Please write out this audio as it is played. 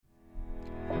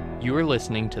You are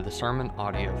listening to the sermon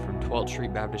audio from 12th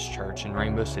Street Baptist Church in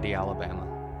Rainbow City, Alabama.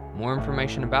 More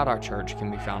information about our church can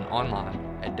be found online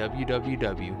at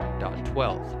www.12th.co.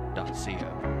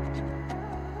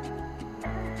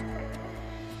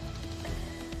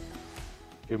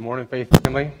 Good morning, Faith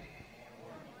family.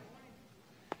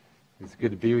 It's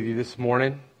good to be with you this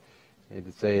morning.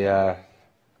 It's a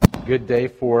good day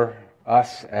for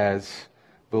us as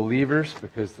believers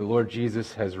because the Lord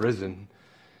Jesus has risen.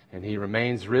 And He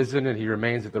remains risen, and He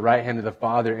remains at the right hand of the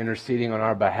Father, interceding on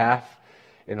our behalf.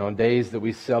 And on days that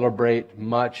we celebrate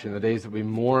much, and the days that we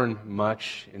mourn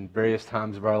much in various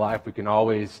times of our life, we can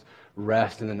always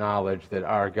rest in the knowledge that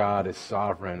our God is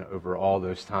sovereign over all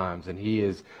those times. And He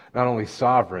is not only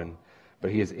sovereign,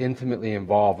 but He is intimately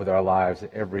involved with our lives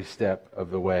at every step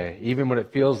of the way, even when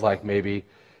it feels like maybe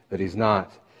that He's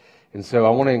not. And so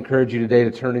I want to encourage you today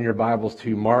to turn in your Bibles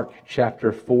to Mark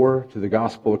chapter 4, to the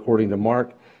Gospel according to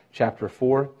Mark chapter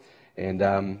 4. And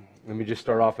let me just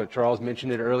start off. Charles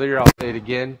mentioned it earlier. I'll say it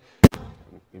again.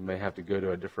 We may have to go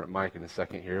to a different mic in a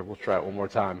second here. We'll try it one more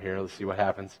time here. Let's see what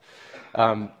happens.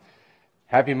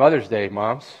 Happy Mother's Day,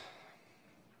 moms.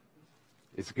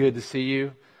 It's good to see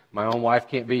you. My own wife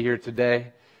can't be here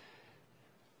today.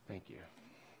 Thank you.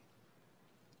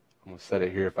 I'm going to set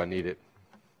it here if I need it.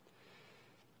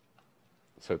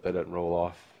 Let's hope that doesn't roll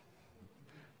off.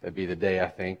 That'd be the day, I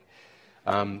think.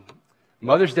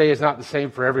 Mother's Day is not the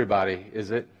same for everybody, is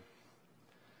it?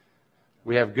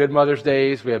 We have good Mother's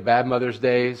Days. We have bad Mother's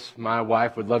Days. My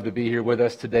wife would love to be here with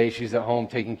us today. She's at home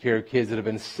taking care of kids that have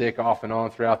been sick off and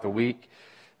on throughout the week.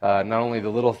 Not only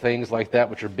the little things like that,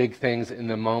 which are big things in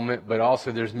the moment, but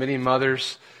also there's many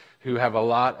mothers who have a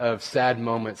lot of sad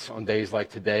moments on days like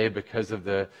today because of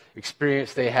the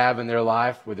experience they have in their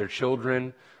life with their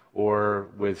children or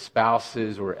with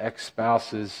spouses or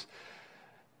ex-spouses.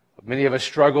 Many of us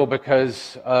struggle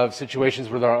because of situations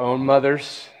with our own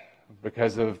mothers,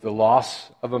 because of the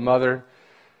loss of a mother.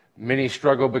 Many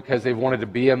struggle because they've wanted to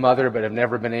be a mother but have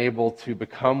never been able to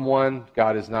become one.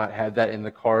 God has not had that in the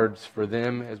cards for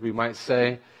them, as we might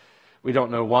say. We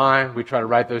don't know why. We try to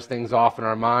write those things off in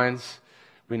our minds.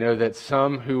 We know that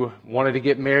some who wanted to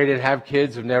get married and have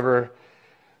kids have never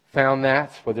found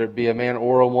that, whether it be a man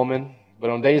or a woman. But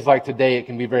on days like today, it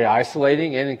can be very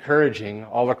isolating and encouraging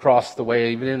all across the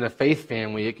way. Even in a faith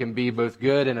family, it can be both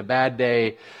good and a bad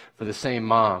day for the same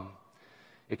mom.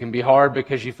 It can be hard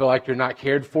because you feel like you're not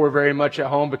cared for very much at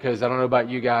home because I don't know about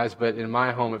you guys, but in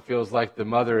my home, it feels like the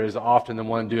mother is often the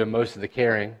one doing most of the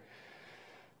caring.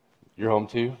 Your home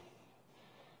too?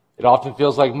 It often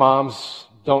feels like moms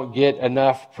don't get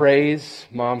enough praise.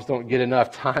 Moms don't get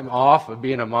enough time off of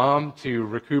being a mom to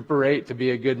recuperate, to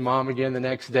be a good mom again the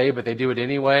next day, but they do it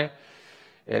anyway.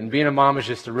 And being a mom is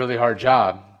just a really hard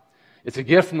job. It's a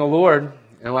gift from the Lord.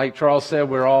 And like Charles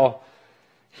said, we're all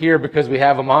here because we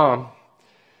have a mom.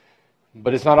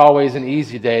 But it's not always an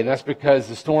easy day. And that's because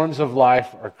the storms of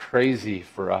life are crazy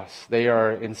for us. They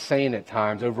are insane at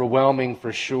times, overwhelming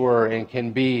for sure, and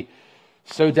can be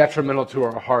so detrimental to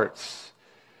our hearts.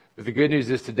 But the good news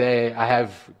is today, I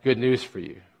have good news for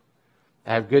you.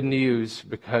 I have good news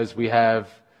because we have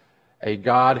a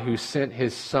God who sent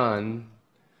His Son,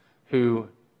 who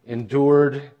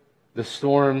endured the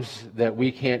storms that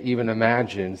we can't even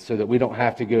imagine so that we don't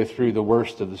have to go through the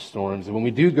worst of the storms. And when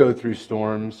we do go through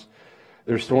storms,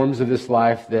 there are storms of this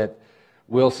life that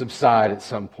will subside at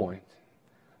some point.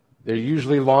 They're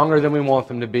usually longer than we want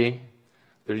them to be.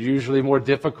 They're usually more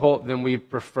difficult than we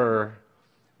prefer.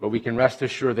 But we can rest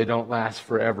assured they don't last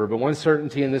forever. But one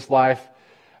certainty in this life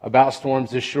about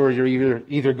storms is sure you're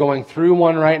either going through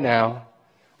one right now,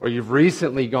 or you've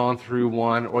recently gone through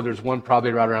one, or there's one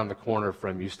probably right around the corner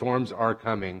from you. Storms are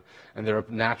coming, and they're a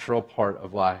natural part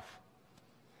of life.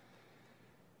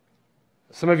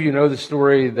 Some of you know the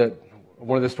story that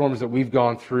one of the storms that we've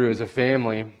gone through as a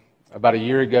family. About a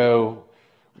year ago,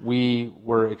 we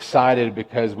were excited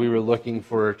because we were looking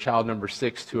for child number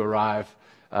 6 to arrive.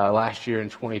 Last year in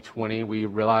 2020, we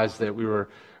realized that we were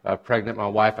pregnant. My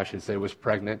wife, I should say, was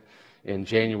pregnant in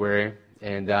January.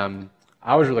 And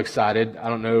I was really excited. I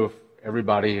don't know if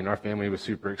everybody in our family was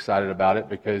super excited about it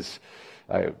because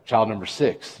child number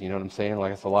 6, you know what I'm saying?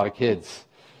 Like, it's a lot of kids.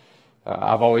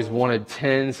 I've always wanted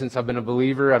 10 since I've been a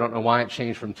believer. I don't know why it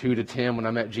changed from 2 to 10 when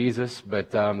I met Jesus,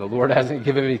 but the Lord hasn't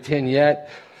given me 10 yet.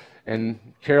 And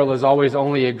Carol has always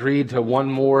only agreed to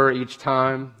one more each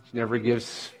time. She never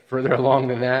gives further along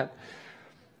than that.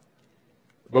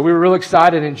 But we were real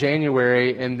excited in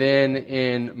January, and then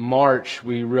in March,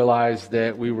 we realized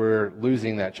that we were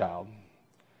losing that child.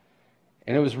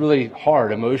 And it was really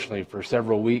hard emotionally for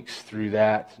several weeks through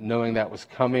that, knowing that was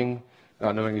coming,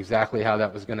 not knowing exactly how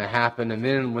that was going to happen. And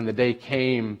then when the day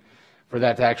came for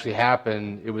that to actually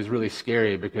happen, it was really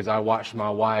scary because I watched my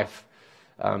wife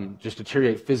just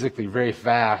deteriorate physically very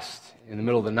fast in the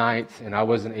middle of the night, and I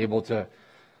wasn't able to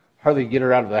hardly get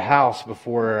her out of the house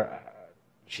before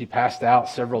she passed out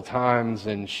several times,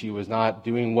 and she was not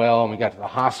doing well, and we got to the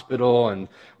hospital, and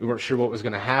we weren't sure what was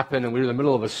going to happen, and we were in the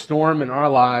middle of a storm in our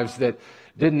lives that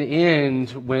didn't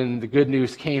end when the good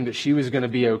news came that she was going to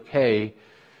be okay.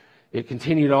 It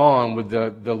continued on with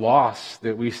the loss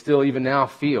that we still even now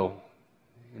feel,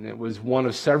 and it was one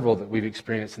of several that we've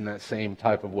experienced in that same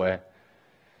type of way.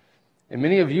 And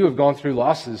many of you have gone through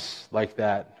losses like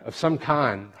that, of some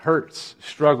kind, hurts,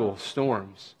 struggles,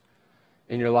 storms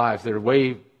in your lives that are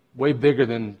way, way bigger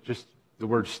than just the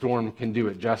word storm can do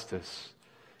it justice.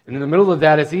 And in the middle of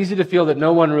that, it's easy to feel that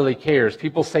no one really cares.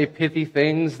 People say pithy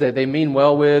things that they mean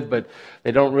well with, but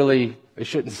they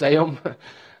shouldn't say them.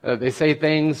 They say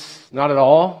things not at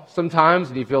all sometimes,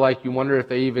 and you feel like you wonder if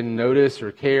they even notice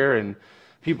or care. And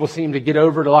people seem to get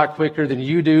over it a lot quicker than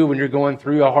you do when you're going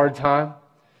through a hard time.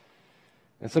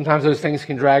 And sometimes those things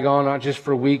can drag on, not just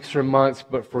for weeks or months,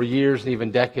 but for years and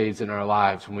even decades in our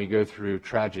lives when we go through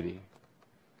tragedy.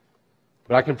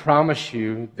 But I can promise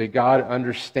you that God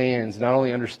understands, not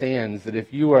only understands, that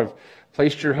if you have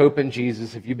placed your hope in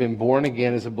Jesus, if you've been born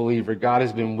again as a believer, God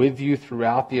has been with you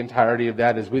throughout the entirety of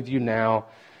that, is with you now.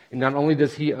 And not only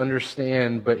does He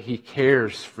understand, but He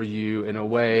cares for you in a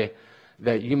way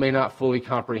that you may not fully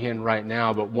comprehend right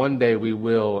now, but one day we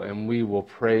will, and we will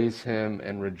praise Him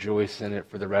and rejoice in it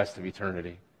for the rest of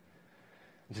eternity.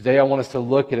 And today I want us to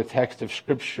look at a text of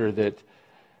Scripture that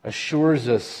assures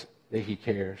us that He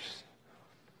cares.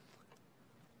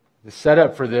 The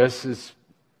setup for this is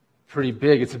pretty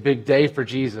big. It's a big day for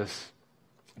Jesus.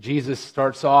 Jesus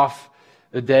starts off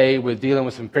the day with dealing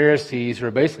with some Pharisees who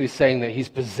are basically saying that He's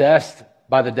possessed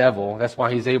by the devil. That's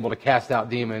why He's able to cast out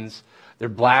demons. They're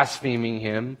blaspheming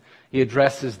Him. He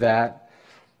addresses that.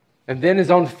 And then His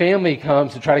own family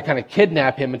comes to try to kind of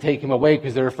kidnap Him and take Him away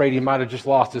because they're afraid He might have just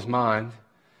lost His mind.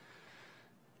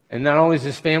 And not only is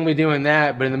His family doing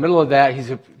that, but in the middle of that,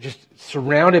 He's just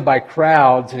surrounded by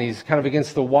crowds, and He's kind of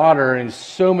against the water, and there's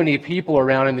so many people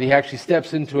around Him that He actually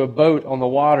steps into a boat on the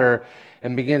water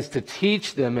and begins to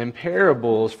teach them in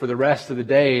parables for the rest of the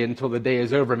day until the day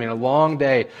is over. I mean, a long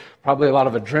day, probably a lot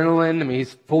of adrenaline. I mean,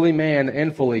 He's fully man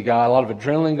and fully God. A lot of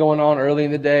adrenaline going on early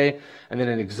in the day, and then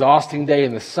an exhausting day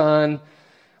in the sun,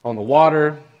 on the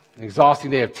water, an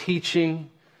exhausting day of teaching.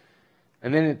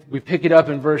 And then we pick it up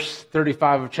in verse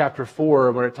 35 of chapter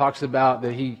 4, where it talks about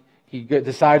that he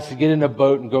decides to get in a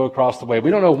boat and go across the way.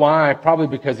 We don't know why, probably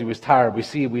because he was tired.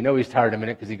 We know he's tired in a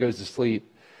minute because he goes to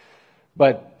sleep.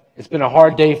 But it's been a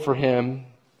hard day for him.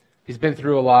 He's been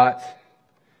through a lot.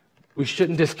 We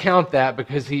shouldn't discount that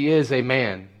because he is a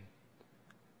man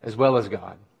as well as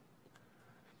God.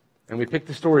 And we pick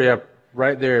the story up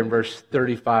right there in verse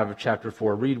 35 of chapter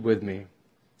 4. Read with me.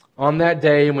 On that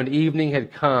day, when evening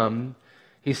had come,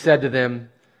 He said to them,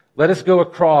 "Let us go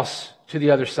across to the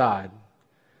other side."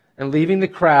 And leaving the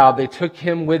crowd, they took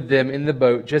Him with them in the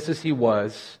boat, just as He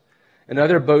was, and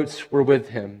other boats were with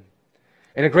Him.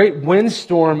 And a great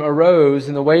windstorm arose,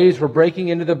 and the waves were breaking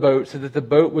into the boat, so that the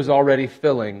boat was already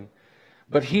filling.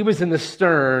 But He was in the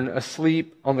stern,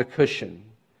 asleep on the cushion.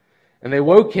 And they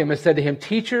woke Him and said to Him,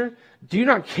 "Teacher, do you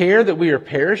not care that we are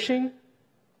perishing?"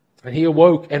 And He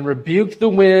awoke and rebuked the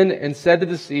wind and said to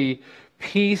the sea,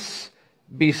 "Peace,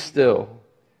 be still."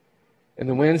 And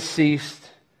the wind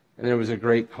ceased, and there was a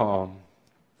great calm.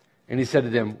 And He said to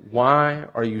them, "Why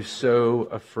are you so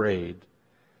afraid?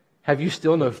 Have you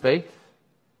still no faith?"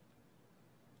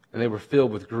 And they were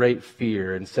filled with great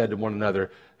fear and said to one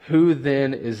another, "Who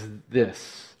then is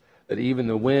this, that even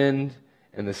the wind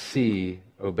and the sea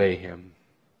obey Him?"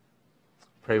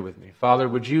 Pray with me. Father,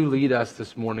 would You lead us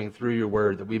this morning through Your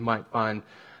word, that we might find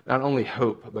not only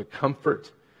hope, but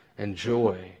comfort and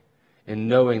joy in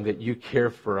knowing that You care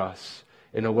for us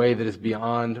in a way that is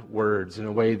beyond words, in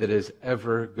a way that is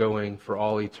ever going for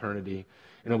all eternity,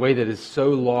 in a way that is so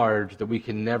large that we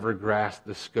can never grasp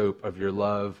the scope of Your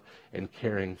love and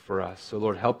caring for us. So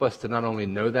Lord, help us to not only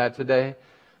know that today,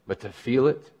 but to feel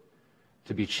it,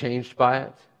 to be changed by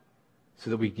it, so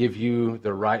that we give You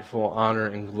the rightful honor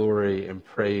and glory and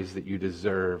praise that You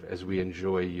deserve as we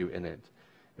enjoy You in it.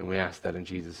 And we ask that in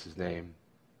Jesus' name.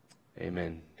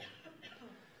 Amen.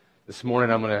 This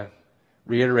morning I'm going to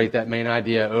reiterate that main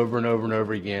idea over and over and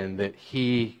over again, that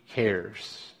He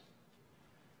cares.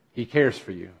 He cares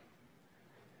for you.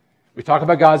 We talk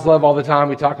about God's love all the time.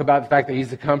 We talk about the fact that He's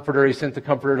the Comforter. He sent the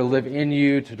Comforter to live in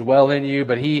you, to dwell in you,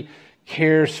 but He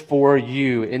cares for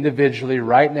you individually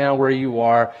right now where you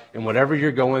are and whatever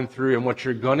you're going through and what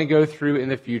you're going to go through in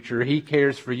the future. He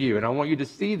cares for you. And I want you to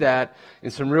see that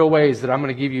in some real ways that I'm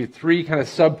going to give you 3 kind of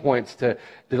subpoints to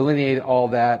delineate all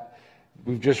that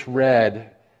we've just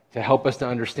read to help us to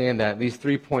understand that. These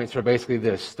 3 points are basically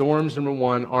this. Storms, number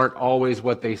 1, aren't always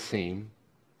what they seem.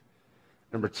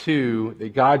 Number 2,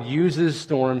 that God uses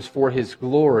storms for His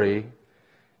glory.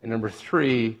 And number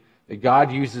 3, that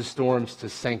God uses storms to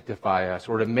sanctify us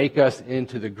or to make us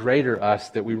into the greater us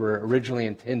that we were originally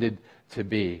intended to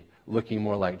be, looking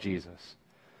more like Jesus.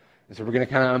 And so we're going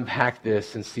to kind of unpack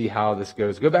this and see how this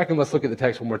goes. Go back and let's look at the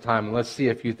text one more time and let's see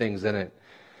a few things in it.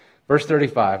 Verse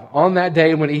 35, on that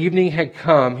day when evening had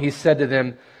come, He said to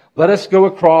them, let us go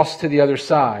across to the other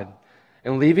side.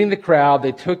 And leaving the crowd,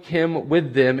 they took Him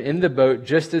with them in the boat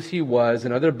just as He was,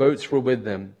 and other boats were with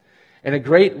them. And a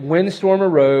great windstorm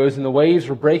arose, and the waves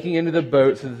were breaking into the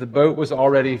boat so that the boat was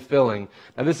already filling.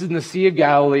 Now this is in the Sea of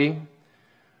Galilee,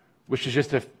 which is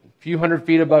just a few hundred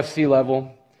feet above sea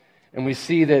level. And we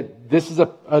see that this is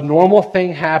a normal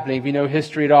thing happening, if you know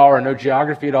history at all or know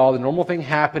geography at all, the normal thing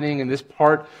happening in this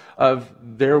part of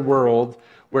their world,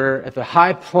 where at the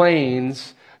high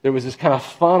plains, there was this kind of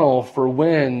funnel for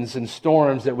winds and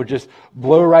storms that would just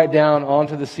blow right down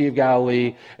onto the Sea of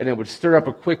Galilee, and it would stir up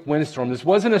a quick windstorm. This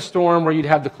wasn't a storm where you'd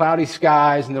have the cloudy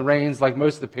skies and the rains like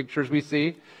most of the pictures we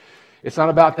see. It's not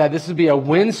about that. This would be a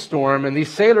windstorm, and these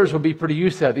sailors would be pretty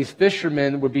used to that. These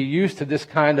fishermen would be used to this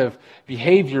kind of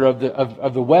behavior of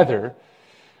the weather.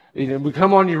 It would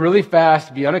come on you really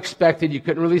fast, be unexpected. You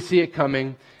couldn't really see it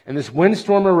coming. And this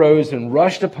windstorm arose and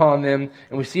rushed upon them.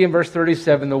 And we see in verse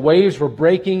 37, the waves were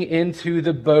breaking into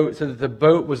the boat so that the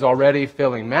boat was already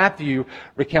filling. Matthew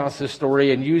recounts this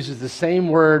story and uses the same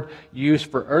word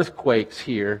used for earthquakes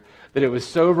here, that it was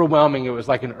so overwhelming it was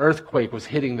like an earthquake was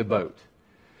hitting the boat.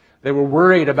 They were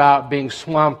worried about being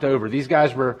swamped over. These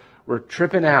guys were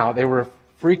tripping out. They were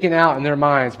freaking out in their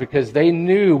minds because they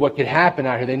knew what could happen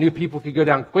out here. They knew people could go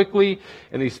down quickly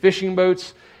in these fishing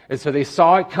boats. And so they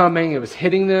saw it coming. It was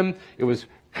hitting them. It was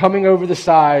coming over the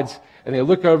sides. And they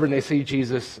look over and they see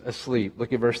Jesus asleep.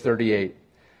 Look at verse 38.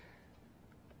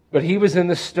 But He was in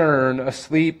the stern,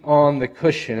 asleep on the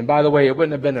cushion. And by the way, it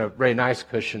wouldn't have been a very nice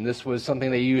cushion. This was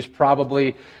something they used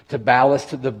probably to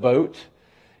ballast the boat.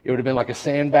 It would have been like a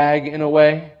sandbag in a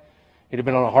way. He'd have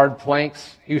been on hard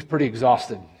planks. He was pretty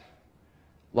exhausted.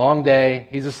 Long day.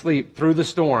 He's asleep through the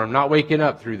storm, not waking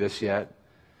up through this yet.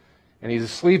 And he's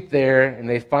asleep there, and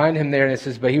they find him there, and it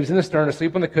says, but he was in the stern,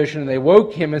 asleep on the cushion, and they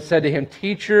woke him and said to him,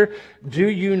 Teacher, do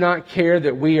you not care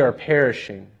that we are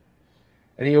perishing?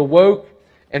 And he awoke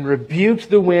and rebuked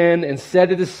the wind and said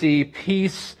to the sea,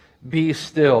 Peace, be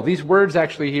still. These words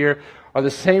actually here are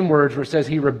the same words where it says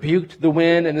he rebuked the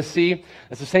wind and the sea.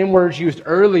 It's the same words used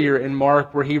earlier in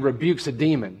Mark where he rebukes a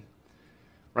demon.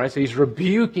 Right? So he's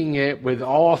rebuking it with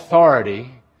all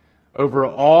authority over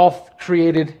all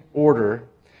created order.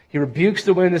 He rebukes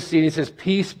the wind and the sea and he says,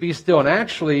 Peace, be still. And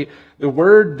actually, the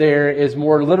word there is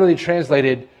more literally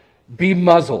translated, be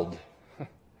muzzled.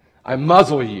 I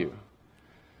muzzle you.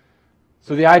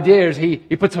 So the idea is he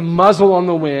puts a muzzle on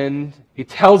the wind, he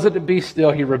tells it to be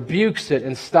still, he rebukes it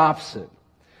and stops it.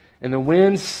 And the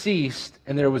wind ceased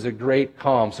and there was a great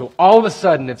calm. So all of a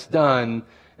sudden it's done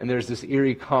and there's this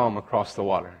eerie calm across the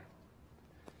water.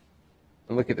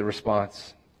 And look at the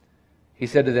response. He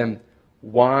said to them,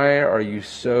 Why are you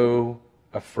so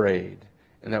afraid?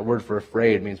 And that word for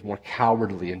afraid means more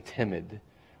cowardly and timid.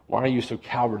 Why are you so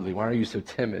cowardly? Why are you so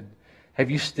timid? Have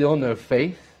you still no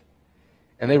faith?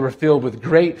 And they were filled with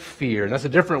great fear. And that's a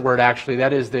different word, actually.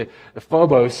 That is the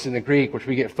phobos in the Greek, which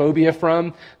we get phobia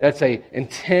from. That's a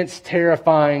intense,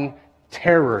 terrifying,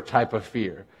 terror type of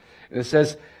fear. And it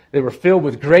says, they were filled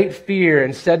with great fear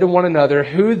and said to one another,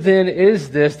 Who then is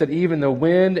this that even the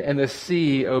wind and the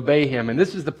sea obey him? And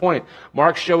this is the point.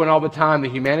 Mark's showing all the time the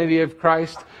humanity of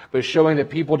Christ, but showing that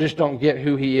people just don't get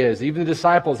who he is. Even the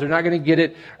disciples, they're not going to get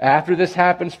it after this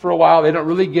happens for a while. They don't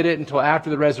really get it until after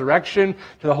the resurrection,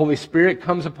 till the Holy Spirit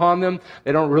comes upon them.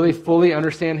 They don't really fully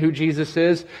understand who Jesus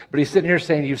is. But he's sitting here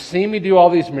saying, You've seen me do all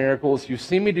these miracles. You've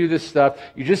seen me do this stuff.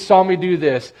 You just saw me do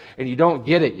this, and you don't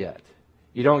get it yet.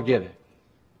 You don't get it.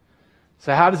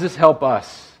 So how does this help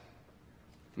us?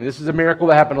 I mean, this is a miracle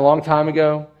that happened a long time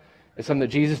ago. It's something that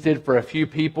Jesus did for a few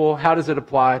people. How does it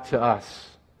apply to us?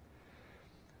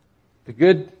 The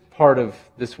good part of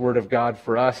this Word of God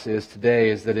for us is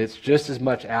that it's just as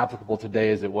much applicable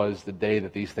today as it was the day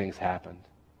that these things happened.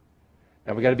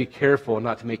 Now, we've got to be careful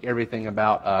not to make everything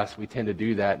about us. We tend to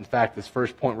do that. In fact, this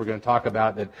first point we're going to talk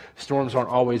about, that storms aren't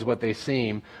always what they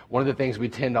seem, one of the things we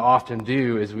tend to often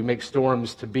do is we make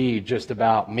storms to be just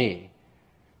about me.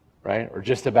 right? Or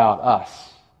just about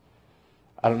us.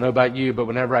 I don't know about you, but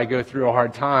whenever I go through a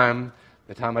hard time,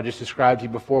 the time I just described to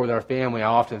you before with our family, I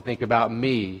often think about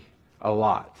me a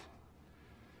lot.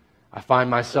 I find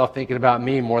myself thinking about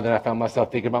me more than I found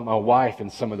myself thinking about my wife in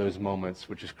some of those moments,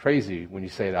 which is crazy when you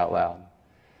say it out loud.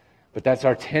 But that's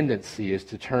our tendency, is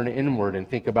to turn inward and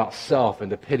think about self and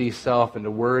to pity self and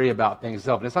to worry about things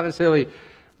self. And it's not necessarily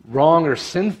wrong or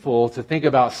sinful to think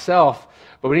about self,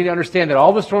 but we need to understand that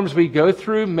all the storms we go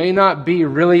through may not be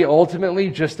really ultimately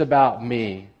just about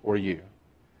me or you.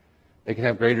 They can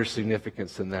have greater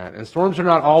significance than that. And storms are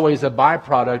not always a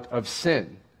byproduct of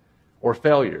sin or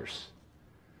failures.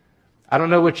 I don't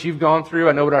know what you've gone through.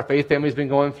 I know what our faith family's been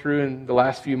going through in the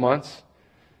last few months.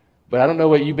 But I don't know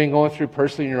what you've been going through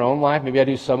personally in your own life. Maybe I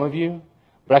do, some of you.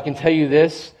 But I can tell you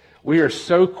this. We are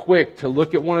so quick to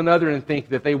look at one another and think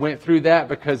that they went through that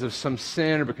because of some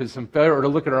sin or because of some failure, or to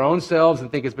look at our own selves and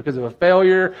think it's because of a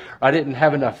failure, or I didn't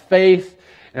have enough faith.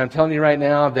 And I'm telling you right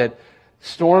now that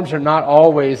storms are not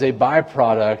always a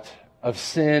byproduct of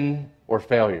sin or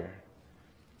failure.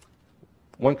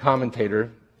 One commentator,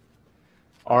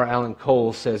 R. Alan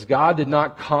Cole, says, God did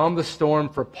not calm the storm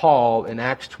for Paul in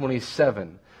Acts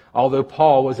 27, although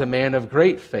Paul was a man of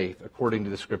great faith, according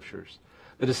to the Scriptures.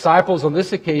 The disciples on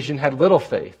this occasion had little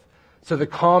faith, so the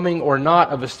calming or not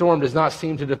of a storm does not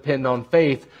seem to depend on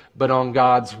faith, but on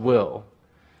God's will.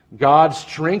 God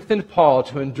strengthened Paul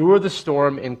to endure the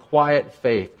storm in quiet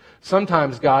faith.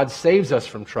 Sometimes God saves us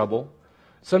from trouble.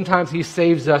 Sometimes He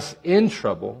saves us in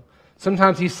trouble.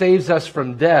 Sometimes He saves us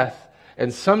from death.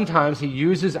 And sometimes He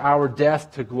uses our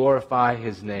death to glorify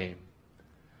His name.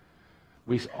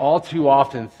 We all too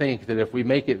often think that if we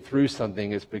make it through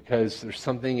something, it's because there's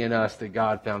something in us that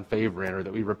God found favor in, or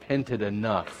that we repented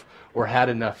enough or had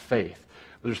enough faith.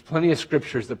 But there's plenty of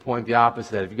scriptures that point the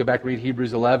opposite. If you go back and read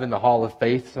Hebrews 11, the Hall of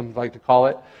Faith, some like to call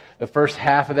it, the first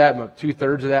half of that,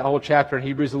 2/3 of that whole chapter in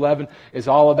Hebrews 11 is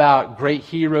all about great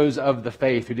heroes of the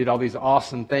faith who did all these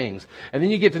awesome things. And then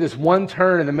you get to this one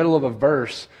turn in the middle of a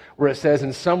verse where it says,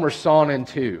 and some were sawn in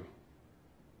two.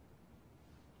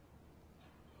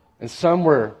 And some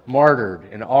were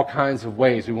martyred in all kinds of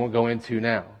ways we won't go into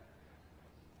now.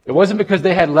 It wasn't because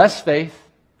they had less faith.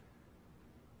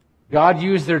 God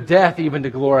used their death even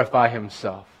to glorify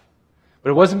Himself.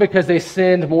 But it wasn't because they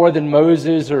sinned more than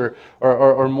Moses or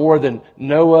more than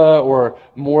Noah or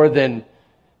more than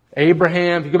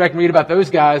Abraham. If you go back and read about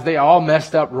those guys, they all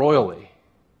messed up royally.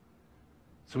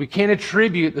 So we can't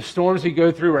attribute the storms we go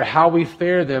through or how we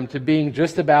fare them to being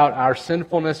just about our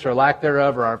sinfulness or lack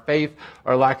thereof, or our faith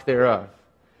or lack thereof.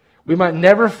 We might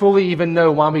never fully even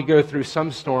know why we go through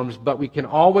some storms, but we can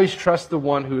always trust the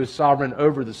one who is sovereign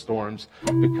over the storms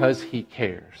because He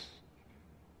cares.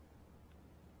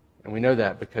 And we know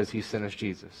that because He sent us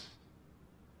Jesus,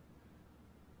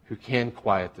 who can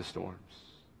quiet the storms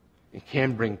and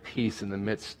can bring peace in the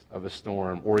midst of a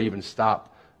storm, or even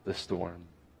stop the storm.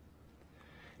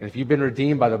 And if you've been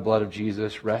redeemed by the blood of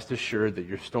Jesus, rest assured that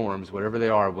your storms, whatever they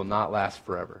are, will not last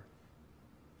forever.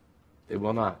 They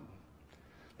will not.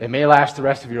 They may last the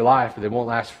rest of your life, but they won't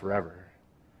last forever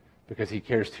because He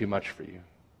cares too much for you.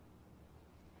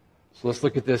 So let's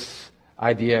look at this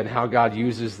idea and how God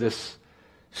uses this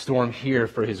storm here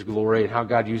for His glory, and how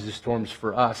God uses storms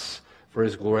for us for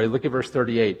His glory. Look at verse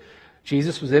 38.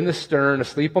 Jesus was in the stern,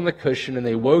 asleep on the cushion, and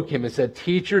they woke Him and said,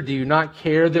 Teacher, do you not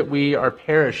care that we are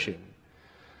perishing?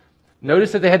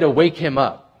 Notice that they had to wake Him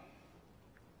up.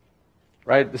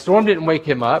 Right? The storm didn't wake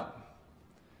Him up.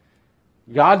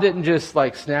 God didn't just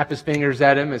snap His fingers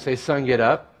at Him and say, Son, get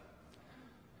up.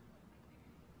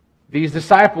 These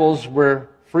disciples were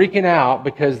freaking out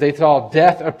because they saw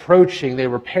death approaching. They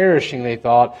were perishing, they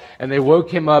thought, and they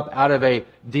woke Him up out of a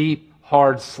deep,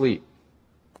 hard sleep.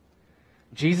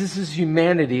 Jesus'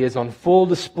 humanity is on full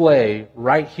display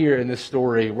right here in this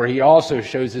story, where He also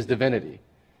shows His divinity.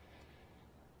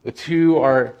 The two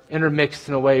are intermixed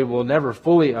in a way we'll never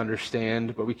fully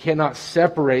understand, but we cannot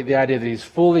separate the idea that He's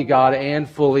fully God and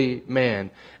fully man.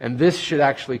 And this should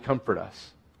actually comfort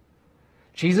us.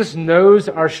 Jesus knows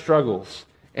our struggles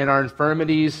and our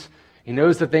infirmities. He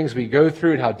knows the things we go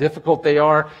through and how difficult they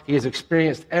are. He has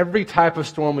experienced every type of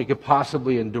storm we could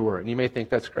possibly endure. And you may think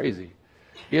that's crazy.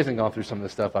 He hasn't gone through some of the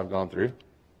stuff I've gone through.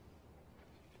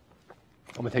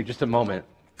 I'm going to take just a moment.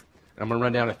 I'm going to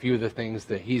run down a few of the things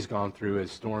that He's gone through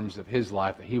as storms of His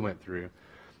life that He went through.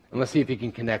 And let's see if He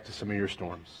can connect to some of your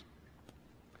storms.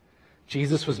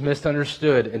 Jesus was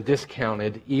misunderstood and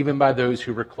discounted even by those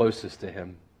who were closest to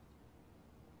Him.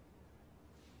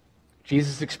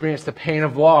 Jesus experienced the pain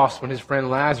of loss when His friend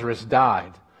Lazarus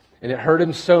died. And it hurt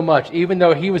Him so much. Even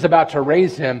though He was about to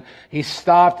raise him, He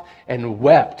stopped and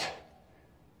wept.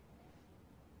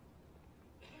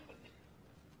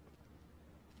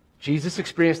 Jesus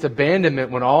experienced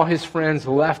abandonment when all his friends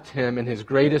left him in his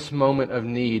greatest moment of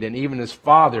need, and even his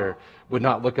Father would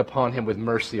not look upon him with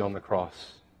mercy on the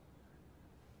cross.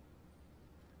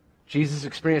 Jesus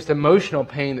experienced emotional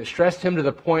pain that stressed him to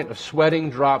the point of sweating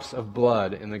drops of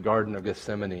blood in the Garden of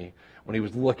Gethsemane when he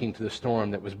was looking to the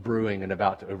storm that was brewing and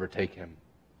about to overtake him,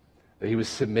 that he was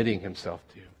submitting himself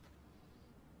to.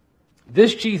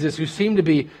 This Jesus, who seemed to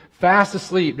be fast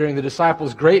asleep during the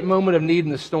disciples' great moment of need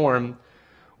in the storm,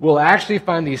 will actually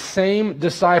find these same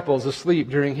disciples asleep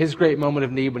during his great moment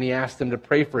of need when he asked them to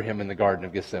pray for him in the Garden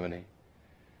of Gethsemane.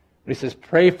 He says,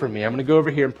 pray for me. I'm going to go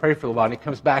over here and pray for the lot. And he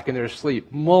comes back and they're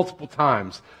asleep. Multiple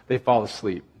times they fall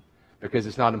asleep because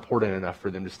it's not important enough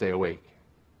for them to stay awake.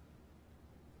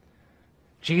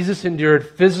 Jesus endured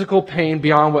physical pain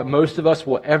beyond what most of us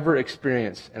will ever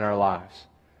experience in our lives.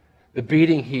 The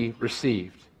beating he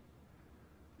received,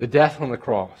 the death on the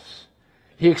cross.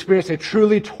 He experienced a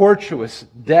truly tortuous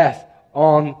death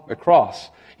on the cross.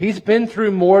 He's been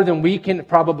through more than we can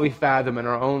probably fathom in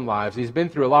our own lives. He's been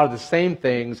through a lot of the same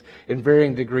things in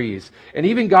varying degrees. And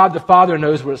even God the Father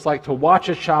knows what it's like to watch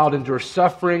a child endure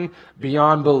suffering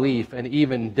beyond belief and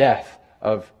even death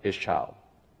of his child.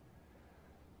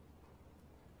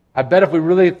 I bet if we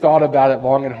really thought about it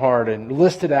long and hard and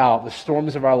listed out the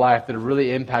storms of our life that have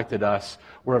really impacted us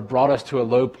or have brought us to a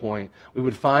low point, we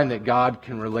would find that God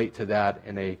can relate to that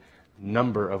in a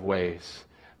number of ways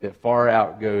that far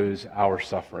outgoes our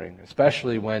suffering,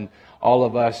 especially when all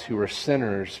of us who are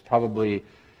sinners probably,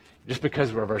 just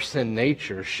because of our sin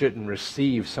nature, shouldn't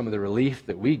receive some of the relief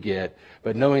that we get,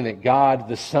 but knowing that God,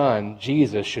 the Son,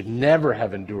 Jesus, should never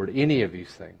have endured any of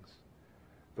these things,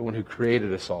 the one who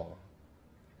created us all.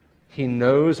 He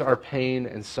knows our pain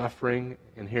and suffering,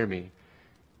 and hear me,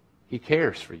 He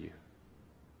cares for you.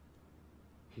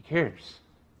 He cares.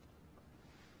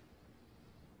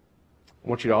 I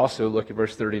want you to also look at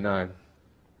verse 39.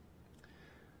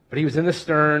 But he was in the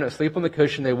stern, asleep on the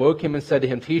cushion. They woke him and said to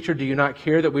him, Teacher, do you not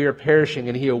care that we are perishing?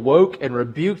 And he awoke and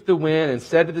rebuked the wind and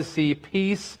said to the sea,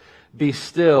 Peace, be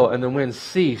still. And the wind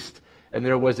ceased, and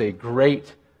there was a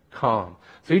great calm.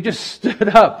 So he just stood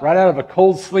up right out of a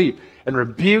cold sleep and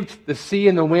rebuked the sea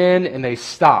and the wind, and they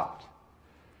stopped.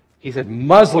 He said,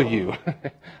 Muzzle you.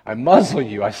 I muzzle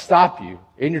you. I stop you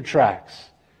in your tracks.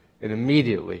 And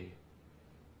immediately,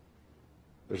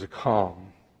 there's a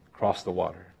calm across the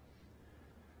water.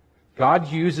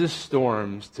 God uses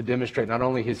storms to demonstrate not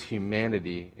only His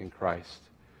humanity in Christ,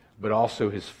 but also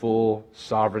His full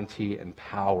sovereignty and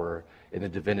power in the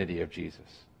divinity of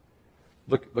Jesus.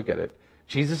 Look at it.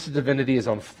 Jesus' divinity is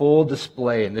on full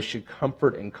display, and this should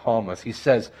comfort and calm us. He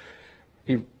says,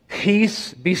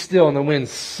 Peace, be still, and the wind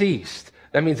ceased.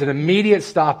 That means an immediate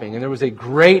stopping, and there was a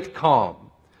great calm.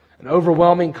 An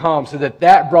overwhelming calm, so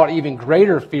that brought even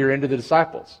greater fear into the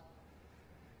disciples.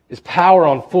 His power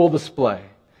on full display.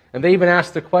 And they even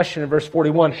asked the question in verse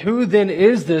 41, Who then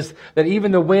is this that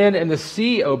even the wind and the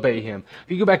sea obey him?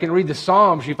 If you go back and read the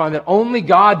Psalms, you find that only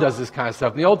God does this kind of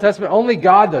stuff. In the Old Testament, only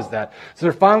God does that. So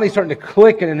they're finally starting to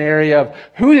click in an area of,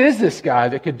 who is this guy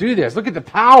that could do this? Look at the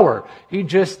power He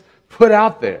just put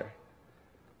out there.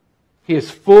 He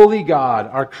is fully God,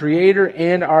 our Creator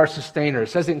and our Sustainer. It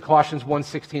says it in Colossians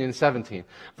 1:16 and 17.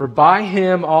 For by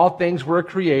Him all things were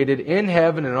created in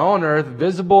heaven and on earth,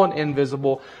 visible and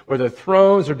invisible, whether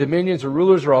thrones or dominions or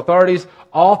rulers or authorities,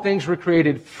 all things were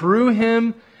created through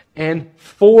Him and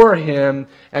for Him,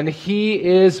 and He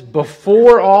is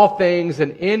before all things,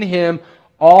 and in Him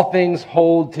all things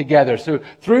hold together. So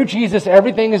through Jesus,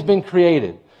 everything has been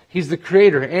created. He's the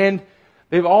Creator, and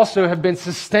they also have been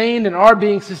sustained and are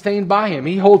being sustained by Him.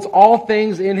 He holds all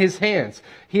things in His hands.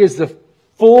 He is the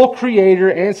full creator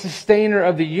and sustainer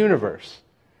of the universe.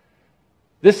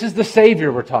 This is the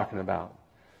Savior we're talking about.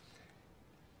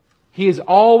 He is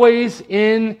always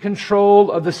in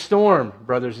control of the storm,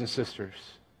 brothers and sisters.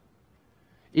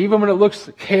 Even when it looks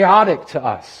chaotic to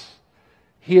us,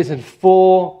 He is in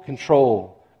full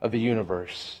control of the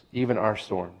universe, even our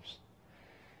storms.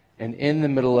 And in the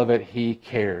middle of it, He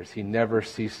cares. He never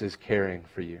ceases caring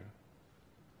for you.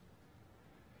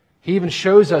 He even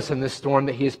shows us in this storm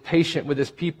that He is patient with His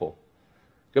people.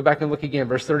 Go back and look again,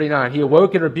 verse 39. He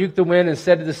awoke and rebuked the wind and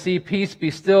said to the sea, Peace,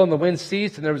 be still. And the wind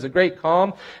ceased, and there was a great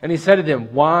calm. And He said to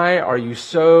them, Why are you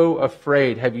so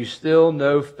afraid? Have you still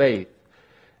no faith?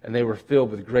 And they were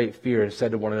filled with great fear and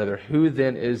said to one another, Who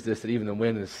then is this that even the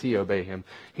wind and the sea obey Him?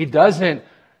 He doesn't,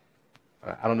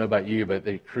 I don't know about you, but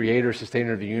the Creator,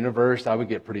 Sustainer of the universe, I would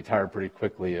get pretty tired pretty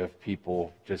quickly of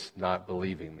people just not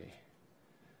believing me.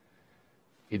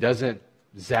 He doesn't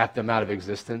zap them out of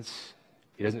existence.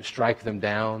 He doesn't strike them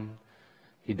down.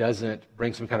 He doesn't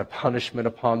bring some kind of punishment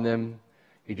upon them.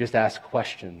 He just asks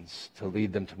questions to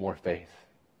lead them to more faith.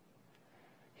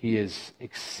 He is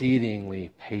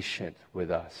exceedingly patient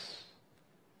with us.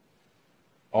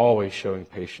 Always showing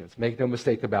patience. Make no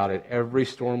mistake about it. Every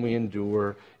storm we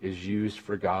endure is used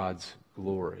for God's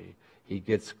glory. He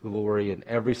gets glory in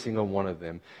every single one of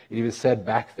them. It even said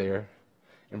back there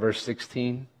in verse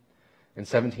 16 and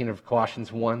 17 of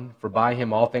Colossians 1, for by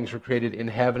him all things were created in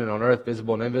heaven and on earth,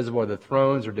 visible and invisible, or the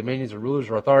thrones or dominions or rulers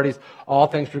or authorities. All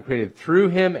things were created through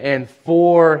him and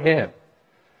for him.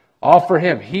 All for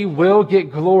him. He will get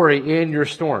glory in your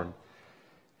storm.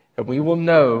 And we will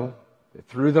know that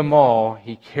through them all,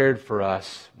 he cared for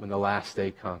us when the last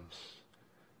day comes.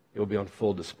 It will be on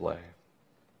full display.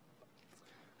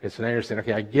 Okay, so now you're saying,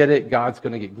 okay, I get it. God's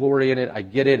going to get glory in it. I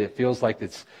get it. It feels like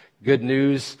it's good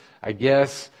news, I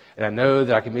guess. And I know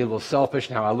that I can be a little selfish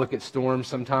in how I look at storms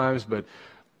sometimes, but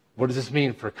what does this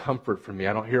mean for comfort for me?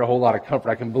 I don't hear a whole lot of comfort.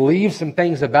 I can believe some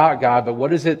things about God, but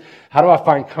what is it? How do I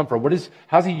find comfort?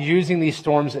 How's he using these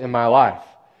storms in my life?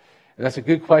 And that's a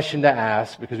good question to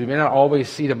ask because we may not always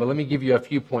see them, but let me give you a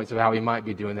few points of how he might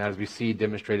be doing that as we see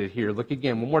demonstrated here. Look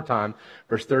again one more time,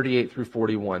 verse 38 through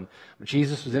 41. When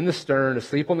Jesus was in the stern,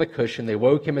 asleep on the cushion, they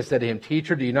woke him and said to him,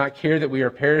 Teacher, do you not care that we are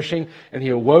perishing? And he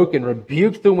awoke and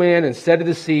rebuked the wind and said to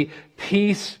the sea,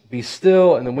 Peace, be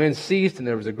still. And the wind ceased and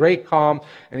there was a great calm.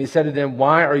 And he said to them,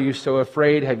 Why are you so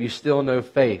afraid? Have you still no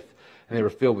faith? And they were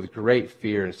filled with great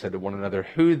fear and said to one another,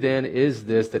 Who then is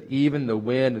this that even the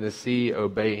wind and the sea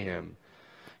obey him?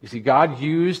 You see, God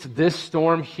used this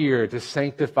storm here to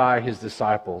sanctify his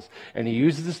disciples. And he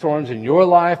uses the storms in your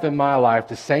life and my life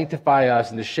to sanctify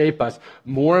us and to shape us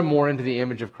more and more into the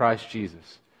image of Christ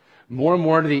Jesus. More and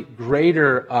more into the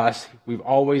greater us we've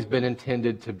always been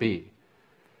intended to be.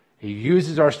 He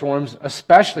uses our storms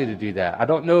especially to do that. I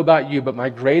don't know about you, but my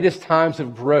greatest times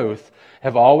of growth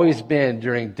have always been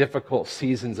during difficult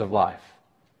seasons of life.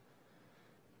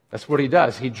 That's what he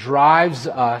does. He drives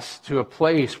us to a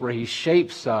place where he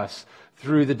shapes us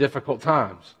through the difficult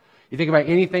times. You think about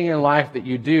anything in life that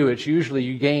you do, it's usually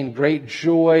you gain great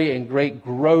joy and great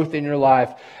growth in your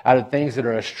life out of things that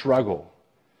are a struggle.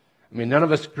 I mean, none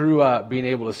of us grew up being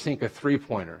able to sink a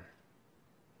three-pointer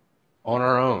on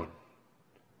our own.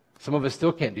 Some of us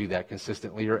still can't do that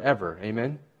consistently or ever.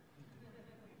 Amen?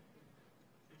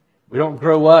 We don't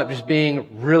grow up just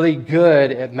being really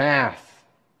good at math.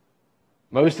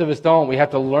 Most of us don't. We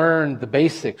have to learn the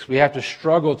basics. We have to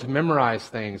struggle to memorize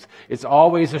things. It's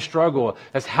always a struggle.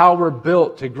 That's how we're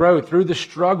built to grow. Through the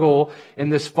struggle in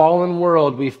this fallen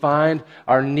world, we find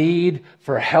our need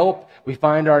for help. We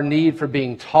find our need for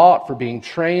being taught, for being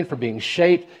trained, for being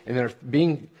shaped. And they're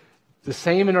being the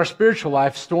same in our spiritual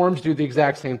life. Storms do the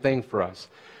exact same thing for us.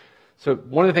 So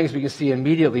one of the things we can see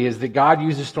immediately is that God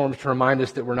uses storms to remind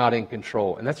us that we're not in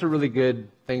control. And that's a really good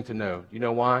thing to know. You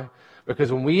know why?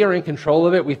 Because when we are in control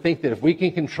of it, we think that if we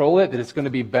can control it, that it's going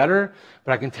to be better.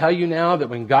 But I can tell you now that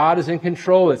when God is in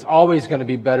control, it's always going to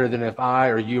be better than if I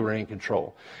or you are in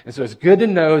control. And so it's good to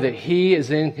know that he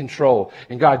is in control.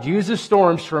 And God uses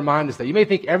storms to remind us that. You may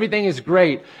think everything is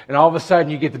great, and all of a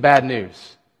sudden you get the bad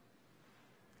news.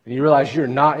 And you realize you're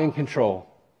not in control.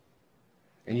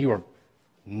 And you are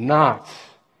not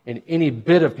in any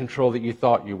bit of control that you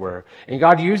thought you were. And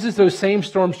God uses those same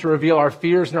storms to reveal our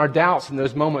fears and our doubts in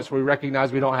those moments where we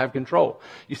recognize we don't have control.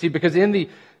 You see, because in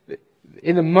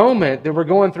the moment that we're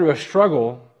going through a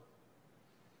struggle,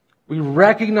 we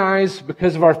recognize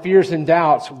because of our fears and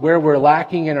doubts where we're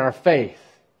lacking in our faith.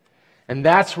 And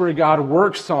that's where God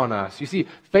works on us. You see,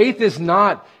 faith is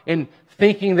not in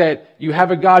thinking that you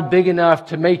have a God big enough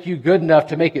to make you good enough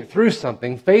to make it through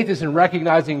something. Faith is in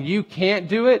recognizing you can't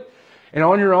do it. And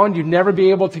on your own, you'd never be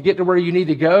able to get to where you need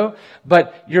to go.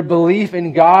 But your belief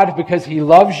in God, because he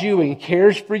loves you and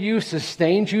cares for you,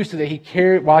 sustains you so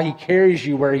that while he carries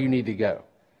you where you need to go.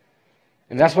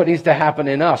 And that's what needs to happen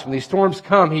in us. When these storms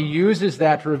come, he uses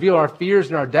that to reveal our fears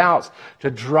and our doubts, to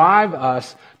drive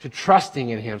us to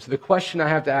trusting in him. So the question I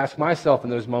have to ask myself in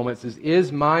those moments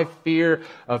is my fear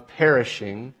of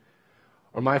perishing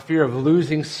or my fear of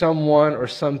losing someone or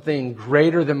something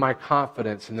greater than my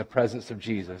confidence in the presence of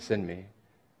Jesus in me?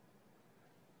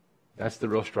 That's the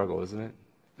real struggle, isn't it?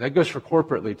 That goes for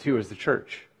corporately too as the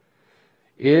church.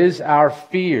 Is our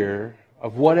fear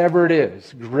of whatever it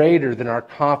is greater than our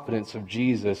confidence of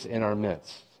Jesus in our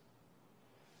midst?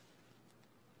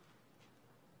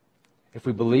 If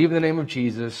we believe in the name of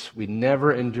Jesus, we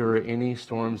never endure any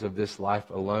storms of this life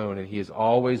alone, and he is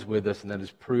always with us, and that is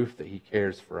proof that he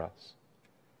cares for us.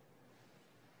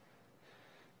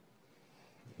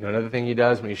 You know, another thing he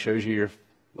does when he shows you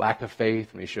lack of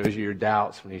faith, when he shows you your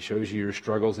doubts, when he shows you your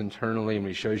struggles internally, when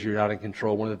he shows you you're not in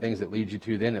control, one of the things that leads you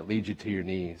to then, it leads you to your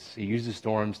knees. He uses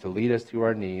storms to lead us to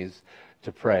our knees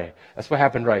to pray. That's what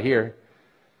happened right here.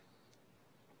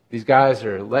 These guys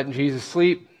are letting Jesus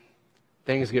sleep.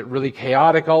 Things get really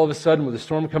chaotic all of a sudden with the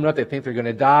storm coming up. They think they're going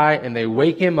to die, and they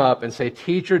wake him up and say,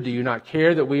 "Teacher, do you not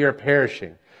care that we are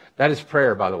perishing?" That is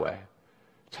prayer, by the way.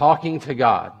 Talking to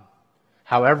God,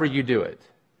 however you do it,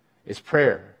 is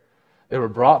prayer. They were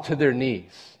brought to their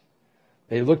knees.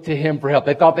 They looked to him for help.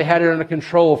 They thought they had it under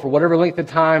control for whatever length of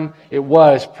time it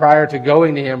was prior to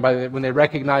going to him when they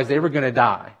recognized they were going to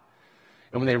die.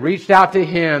 And when they reached out to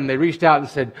him, they reached out and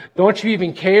said, "Don't you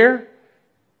even care?"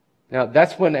 Now,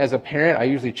 that's when, as a parent, I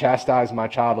usually chastise my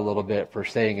child a little bit for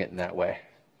saying it in that way,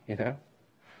 you know?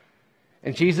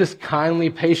 And Jesus kindly,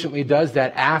 patiently does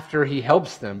that after he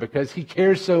helps them because he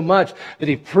cares so much that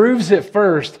he proves it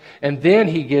first and then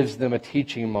he gives them a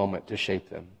teaching moment to shape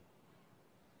them.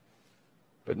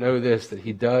 But know this, that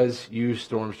he does use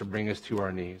storms to bring us to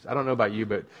our knees. I don't know about you,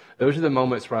 but those are the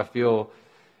moments where I feel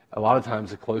a lot of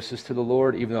times the closest to the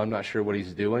Lord, even though I'm not sure what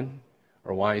he's doing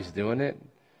or why he's doing it.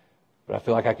 But I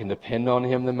feel like I can depend on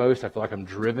him the most. I feel like I'm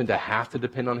driven to have to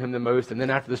depend on him the most. And then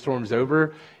after the storm's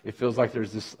over, it feels like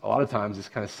there's this, a lot of times, this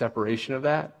kind of separation of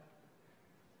that.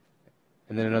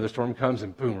 And then another storm comes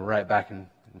and boom, we're right back in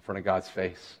front of God's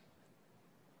face.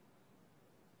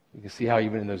 You can see how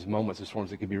even in those moments of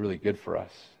storms, it can be really good for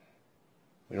us.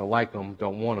 We don't like them,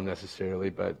 don't want them necessarily,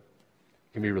 but it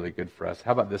can be really good for us.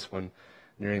 How about this one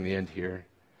nearing the end here?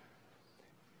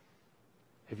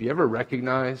 Have you ever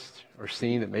recognized or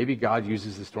seen that maybe God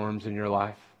uses the storms in your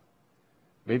life?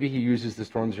 Maybe he uses the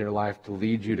storms in your life to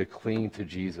lead you to cling to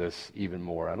Jesus even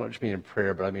more. I don't just mean in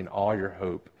prayer, but I mean all your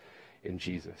hope in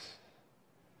Jesus.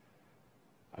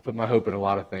 I put my hope in a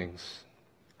lot of things.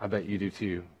 I bet you do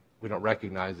too. We don't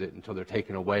recognize it until they're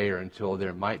taken away or until they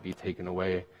might be taken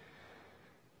away.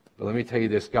 But let me tell you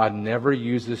this, God never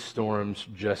uses storms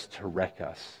just to wreck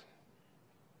us.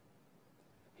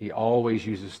 He always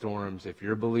uses storms, if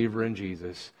you're a believer in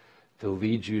Jesus, to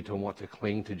lead you to want to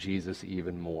cling to Jesus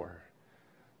even more.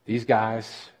 These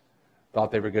guys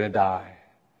thought they were going to die,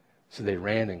 so they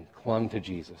ran and clung to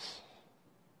Jesus.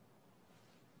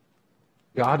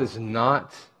 God is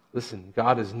not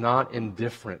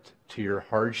indifferent to your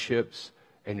hardships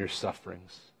and your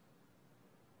sufferings.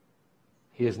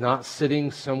 He is not sitting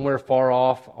somewhere far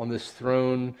off on this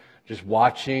throne just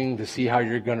watching to see how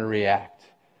you're going to react.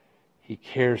 He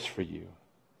cares for you.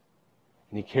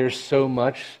 And he cares so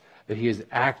much that he has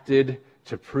acted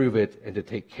to prove it and to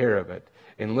take care of it.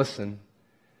 And listen,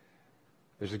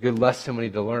 there's a good lesson we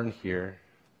need to learn here.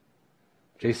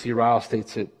 J.C. Ryle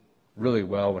states it really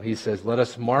well when he says, "Let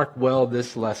us mark well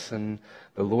this lesson.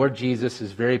 The Lord Jesus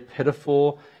is very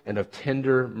pitiful and of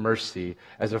tender mercy.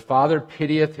 As a father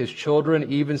pitieth his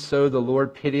children, even so the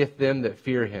Lord pitieth them that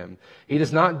fear him. He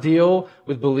does not deal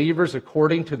with believers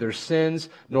according to their sins,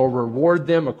 nor reward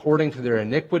them according to their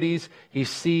iniquities. He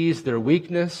sees their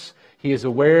weakness. He is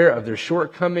aware of their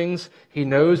shortcomings. He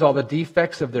knows all the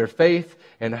defects of their faith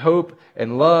and hope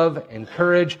and love and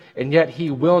courage, and yet he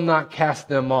will not cast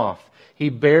them off. He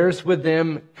bears with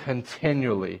them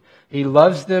continually. He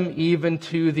loves them even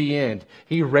to the end.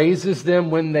 He raises them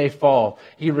when they fall.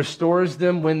 He restores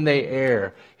them when they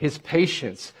err. His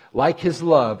patience, like his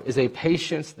love, is a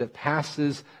patience that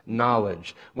passes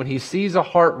knowledge. When he sees a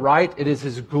heart right, it is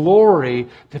his glory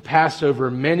to pass over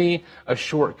many a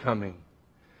shortcoming."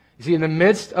 You see, in the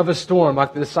midst of a storm,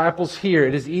 like the disciples here,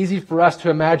 it is easy for us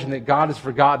to imagine that God has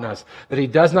forgotten us, that he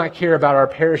does not care about our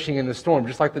perishing in the storm,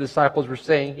 just like the disciples were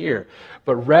saying here.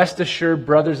 But rest assured,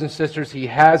 brothers and sisters, he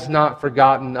has not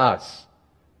forgotten us.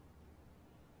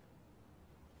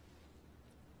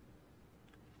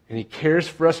 And he cares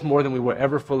for us more than we will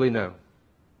ever fully know.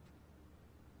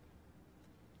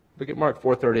 Look at Mark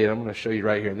 4:38. I'm going to show you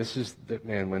right here. And this is,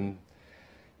 when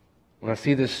I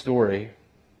see this story,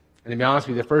 and to be honest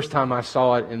with you, the first time I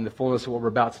saw it in the fullness of what we're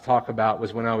about to talk about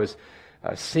was when I was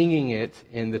singing it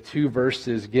in the 2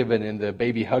 verses given in the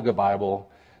Baby Hugga Bible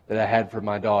that I had for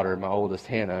my daughter, my oldest,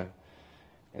 Hannah.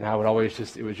 And I would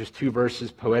always it was just 2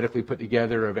 verses poetically put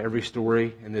together of every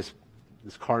story in this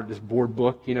board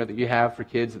book, that you have for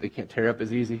kids that they can't tear up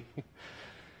as easy.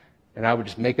 And I would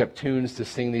just make up tunes to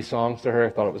sing these songs to her.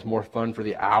 I thought it was more fun for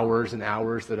the hours and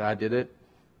hours that I did it.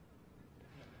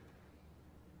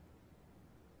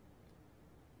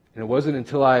 And it wasn't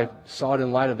until I saw it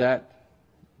in light of that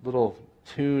little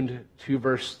tuned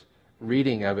 2-verse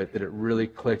reading of it that it really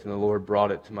clicked and the Lord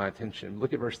brought it to my attention.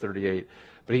 Look at verse 38.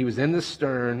 "But he was in the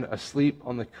stern, asleep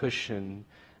on the cushion,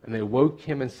 and they woke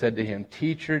him and said to him,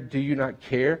 'Teacher, do you not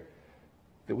care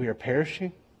that we are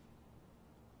perishing?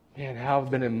 Man, how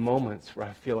I've been in moments where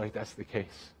I feel like that's the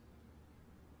case.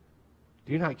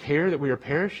 Do you not care that we are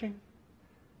perishing?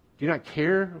 Do you not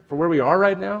care for where we are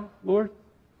right now, Lord?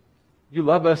 You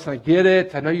love us, and I get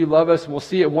it. I know you love us, and we'll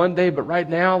see it one day, but right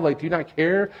now, do you not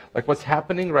care, what's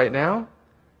happening right now?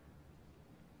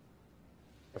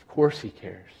 Of course He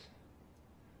cares.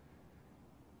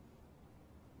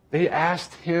 They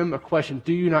asked Him a question,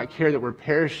 do you not care that we're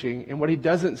perishing? And what He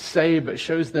doesn't say but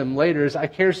shows them later is, I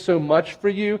care so much for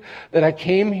you that I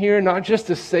came here not just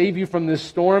to save you from this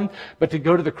storm, but to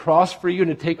go to the cross for you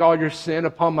and to take all your sin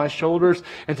upon my shoulders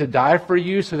and to die for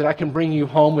you so that I can bring you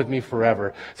home with me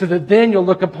forever. So that then you'll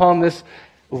look upon this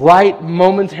light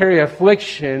momentary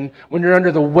affliction when you're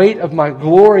under the weight of my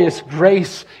glorious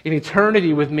grace in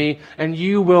eternity with me, and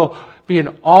you will be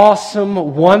an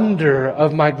awesome wonder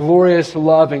of my glorious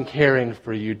love and caring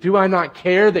for you. Do I not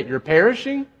care that you're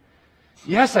perishing?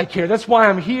 Yes, I care. That's why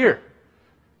I'm here.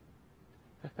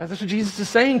 That's what Jesus is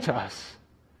saying to us.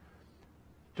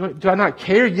 Do I not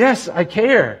care? Yes, I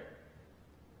care.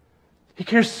 He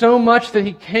cares so much that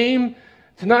He came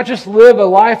to not just live a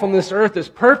life on this earth that's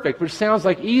perfect, which sounds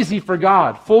like easy for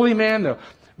God, fully man though,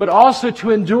 but also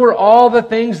to endure all the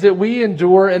things that we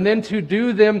endure and then to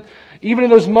do them even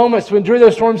in those moments, to endure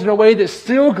those storms in a way that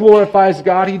still glorifies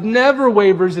God. He never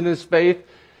wavers in His faith.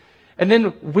 And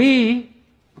then we,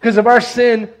 because of our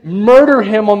sin, murder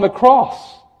Him on the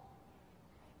cross.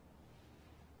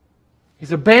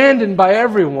 He's abandoned by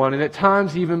everyone, and at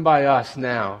times even by us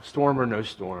now, storm or no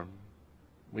storm.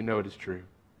 We know it is true.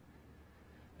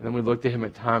 And then we look to Him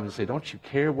at times and say, don't you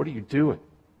care? What are you doing?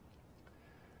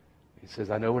 He says,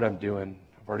 I know what I'm doing.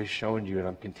 I've already shown you, and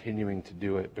I'm continuing to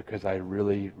do it because I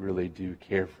really, really do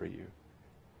care for you.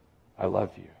 I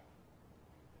love you.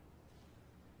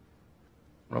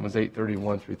 Romans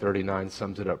 8:31 through 39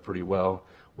 sums it up pretty well.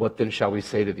 What then shall we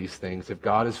say to these things? If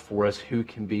God is for us, who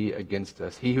can be against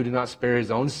us? He who did not spare His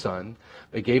own Son,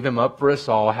 but gave Him up for us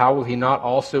all, how will He not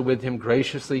also with Him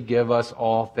graciously give us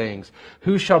all things?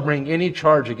 Who shall bring any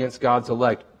charge against God's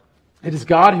elect? It is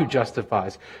God who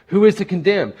justifies. Who is to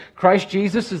condemn? Christ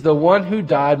Jesus is the one who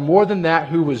died, more than that,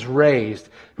 who was raised,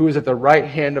 who is at the right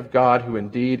hand of God, who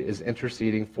indeed is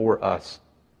interceding for us.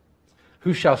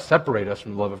 Who shall separate us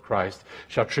from the love of Christ?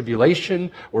 Shall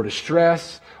tribulation or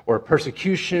distress or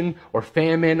persecution or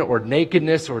famine or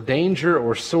nakedness or danger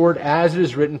or sword, as it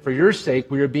is written, for your sake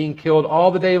we are being killed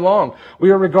all the day long. We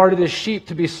are regarded as sheep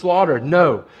to be slaughtered.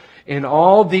 No. In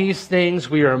all these things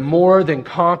we are more than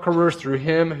conquerors through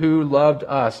Him who loved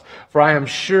us. For I am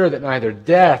sure that neither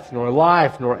death, nor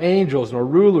life, nor angels, nor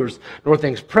rulers, nor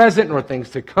things present, nor things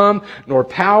to come, nor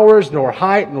powers, nor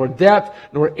height, nor depth,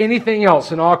 nor anything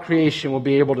else in all creation will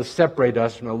be able to separate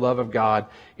us from the love of God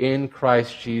in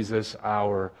Christ Jesus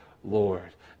our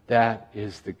Lord. That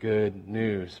is the good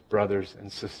news, brothers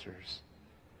and sisters.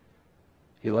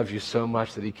 He loves you so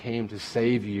much that He came to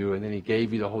save you, and then He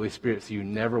gave you the Holy Spirit so you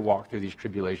never walk through these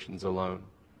tribulations alone.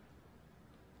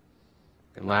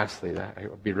 And lastly, I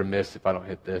would be remiss if I don't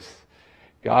hit this.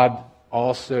 God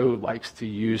also likes to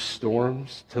use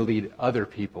storms to lead other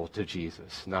people to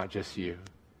Jesus, not just you.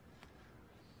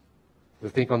 So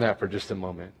think on that for just a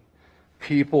moment.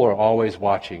 People are always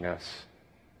watching us.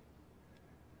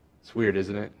 It's weird,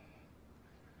 isn't it?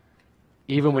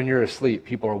 Even when you're asleep,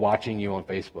 people are watching you on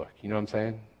Facebook. You know what I'm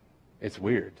saying? It's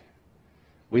weird.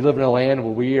 We live in a land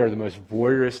where we are the most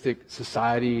voyeuristic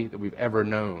society that we've ever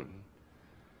known.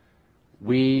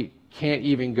 We can't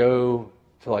even go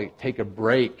to take a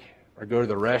break or go to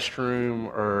the restroom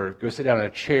or go sit down in a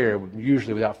chair,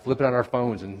 usually without flipping on our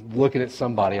phones and looking at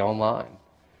somebody online.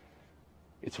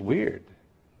 It's weird.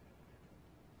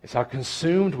 It's how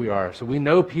consumed we are. So we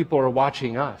know people are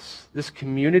watching us. This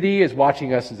community is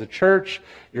watching us as a church.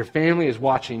 Your family is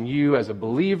watching you as a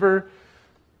believer.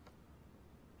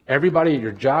 Everybody at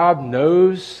your job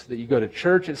knows that you go to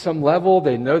church at some level.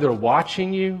 They know they're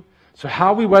watching you. So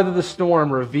how we weather the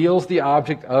storm reveals the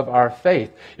object of our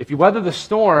faith. If you weather the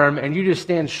storm and you just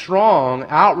stand strong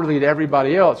outwardly to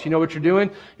everybody else, you know what you're doing?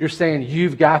 You're saying,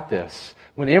 you've got this.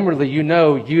 When inwardly you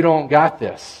know you don't got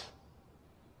this.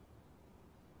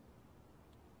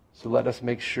 So let us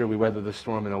make sure we weather the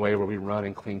storm in a way where we run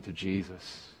and cling to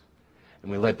Jesus.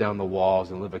 And we let down the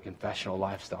walls and live a confessional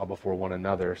lifestyle before one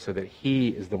another so that He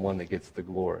is the one that gets the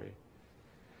glory.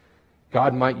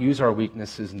 God might use our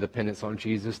weaknesses and dependence on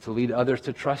Jesus to lead others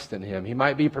to trust in Him. He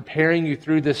might be preparing you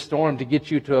through this storm to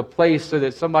get you to a place so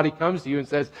that somebody comes to you and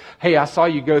says, hey, I saw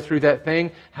you go through that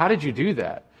thing. How did you do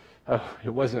that? Oh,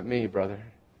 it wasn't me, brother.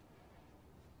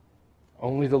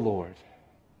 Only the Lord.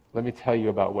 Let me tell you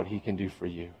about what He can do for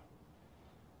you.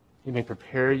 He may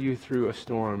prepare you through a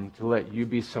storm to let you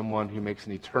be someone who makes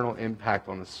an eternal impact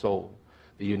on a soul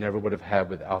that you never would have had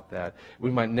without that.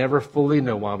 We might never fully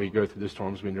know why we go through the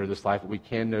storms we endure this life, but we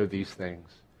can know these things.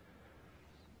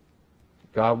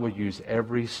 God will use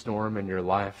every storm in your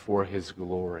life for His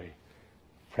glory.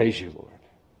 Praise you, Lord.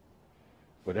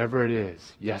 Whatever it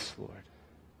is, yes, Lord.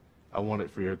 I want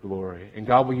it for your glory. And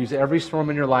God will use every storm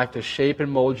in your life to shape and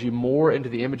mold you more into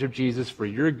the image of Jesus for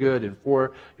your good and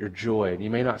for your joy. And you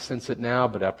may not sense it now,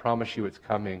 but I promise you it's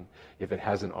coming if it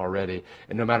hasn't already.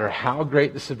 And no matter how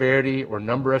great the severity or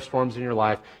number of storms in your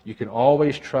life, you can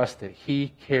always trust that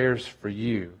He cares for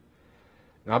you.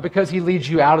 Not because He leads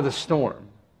you out of the storm,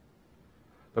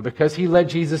 but because He led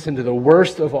Jesus into the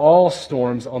worst of all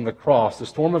storms on the cross, the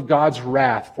storm of God's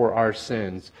wrath for our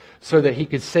sins, so that He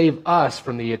could save us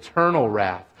from the eternal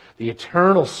wrath, the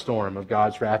eternal storm of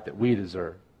God's wrath that we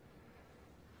deserve,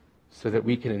 so that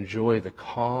we can enjoy the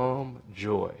calm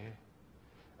joy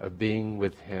of being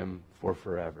with Him for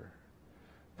forever.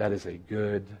 That is a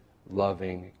good,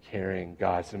 loving, caring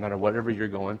God. So no matter whatever you're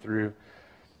going through,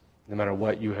 no matter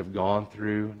what you have gone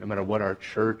through, no matter what our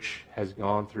church has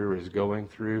gone through or is going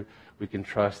through, we can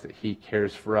trust that He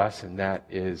cares for us, and that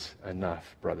is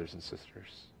enough, brothers and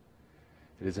sisters.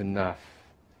 It is enough.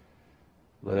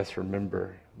 Let us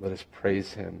remember, let us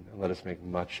praise Him, and let us make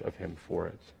much of Him for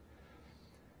it.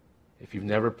 If you've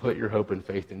never put your hope and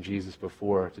faith in Jesus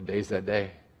before, today's that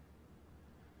day.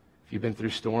 If you've been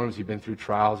through storms, you've been through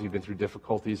trials, you've been through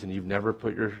difficulties, and you've never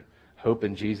put your hope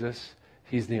in Jesus,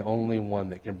 He's the only one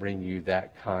that can bring you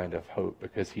that kind of hope,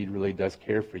 because He really does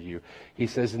care for you. He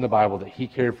says in the Bible that He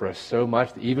cared for us so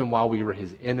much that even while we were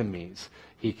His enemies,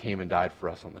 He came and died for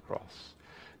us on the cross.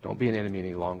 Don't be an enemy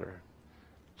any longer.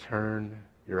 Turn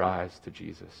your eyes to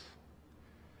Jesus.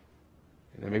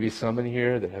 And there may be some in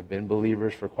here that have been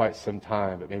believers for quite some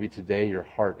time, but maybe today your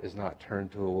heart is not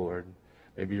turned to the Lord.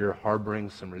 Maybe you're harboring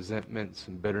some resentment,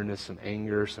 some bitterness, some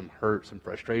anger, some hurt, some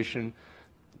frustration.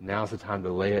 Now's the time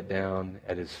to lay it down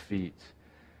at His feet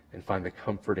and find the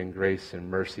comfort and grace and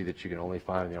mercy that you can only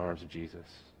find in the arms of Jesus.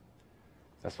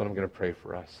 That's what I'm going to pray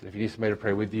for us. And if you need somebody to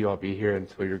pray with you, I'll be here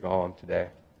until you're gone today.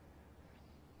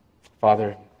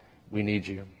 Father, we need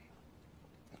You.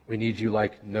 We need You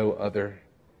like no other.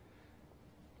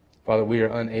 Father, we are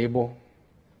unable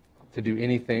to do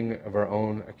anything of our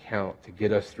own account to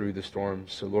get us through the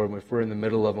storms. So, Lord, if we're in the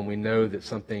middle of them, we know that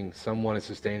someone is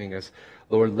sustaining us.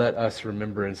 Lord, let us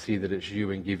remember and see that it's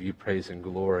You and give You praise and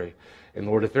glory. And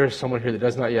Lord, if there is someone here that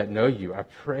does not yet know You, I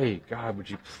pray, God, would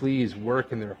You please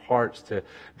work in their hearts to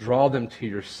draw them to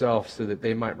Yourself so that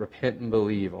they might repent and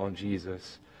believe on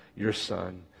Jesus, Your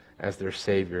Son, as their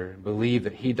Savior. Believe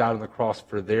that He died on the cross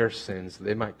for their sins, so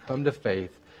they might come to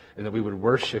faith and that we would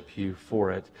worship You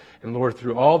for it. And Lord,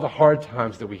 through all the hard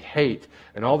times that we hate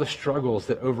and all the struggles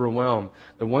that overwhelm,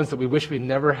 the ones that we wish we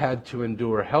never had to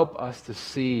endure, help us to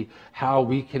see how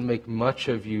we can make much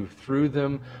of You through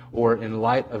them or in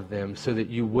light of them, so that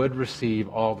You would receive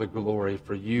all the glory,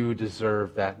 for You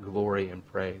deserve that glory and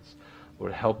praise.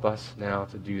 Lord, help us now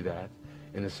to do that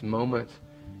in this moment,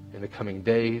 in the coming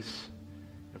days,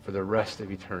 and for the rest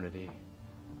of eternity.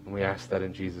 And we ask that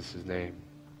in Jesus' name.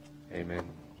 Amen.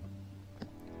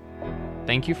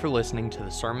 Thank you for listening to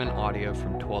the sermon audio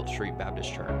from 12th Street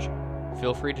Baptist Church.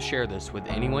 Feel free to share this with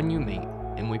anyone you meet,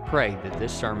 and we pray that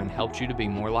this sermon helps you to be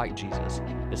more like Jesus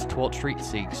as 12th Street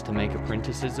seeks to make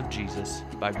apprentices of Jesus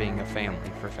by being a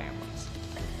family for families.